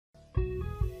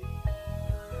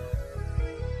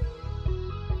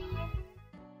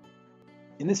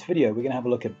In this video, we're going to have a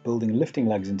look at building lifting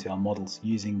lugs into our models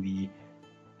using the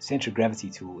center of gravity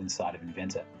tool inside of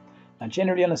Inventor. Now,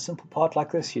 generally on a simple part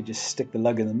like this, you just stick the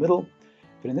lug in the middle,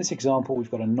 but in this example, we've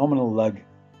got a nominal lug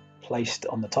placed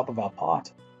on the top of our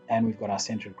part, and we've got our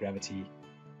center of gravity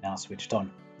now switched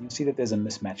on. You'll see that there's a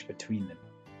mismatch between them.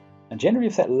 And generally,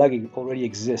 if that lug already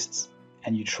exists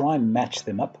and you try and match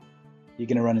them up, you're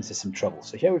going to run into some trouble.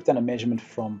 So here we've done a measurement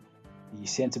from the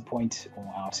center point or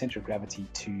our center of gravity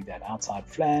to that outside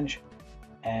flange,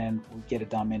 and we get a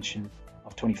dimension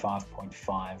of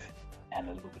 25.5 and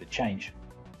a little bit of change.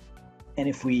 And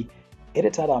if we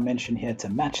edit our dimension here to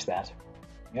match that,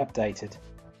 we update it,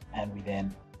 and we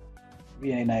then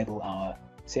re-enable our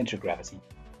center of gravity,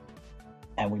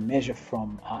 and we measure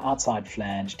from our outside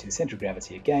flange to the center of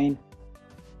gravity again,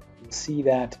 you'll see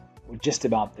that we're just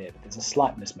about there, but there's a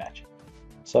slight mismatch.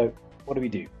 So what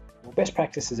do? Well, best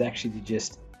practice is actually to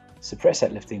just suppress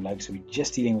that lifting lug, so we're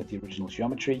just dealing with the original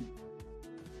geometry,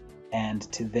 and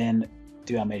to then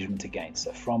do our measurement again.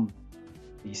 So from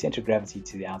the center of gravity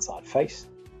to the outside face,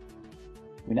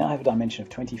 we now have a dimension of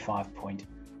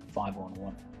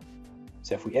 25.511.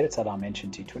 So if we edit our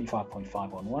dimension to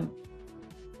 25.511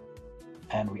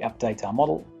 and we update our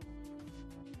model,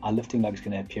 our lifting lug is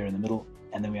going to appear in the middle,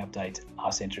 and then we update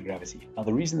our center of gravity. Now,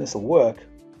 the reason this will work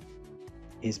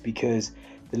is because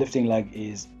the lifting lug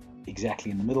is exactly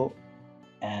in the middle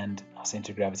and our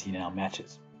center of gravity now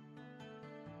matches.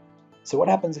 So what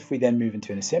happens if we then move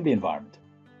into an assembly environment?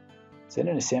 So in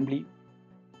an assembly,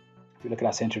 if we look at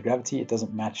our center of gravity, it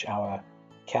doesn't match our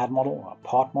CAD model or our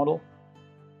part model.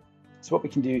 So what we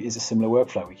can do is a similar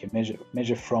workflow. We can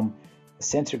measure from the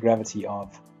center of gravity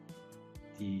of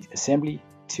the assembly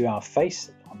to our face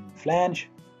on the flange,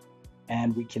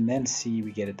 and we can then see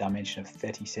we get a dimension of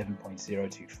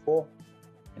 37.024.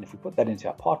 And if we put that into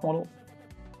our part model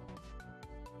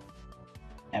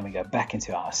and we go back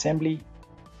into our assembly,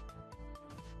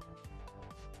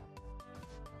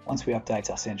 once we update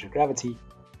our center of gravity,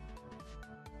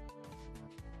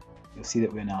 you'll see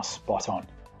that we're now spot on.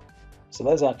 So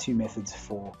those are two methods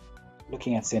for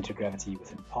looking at center of gravity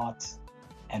within parts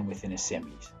and within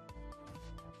assemblies.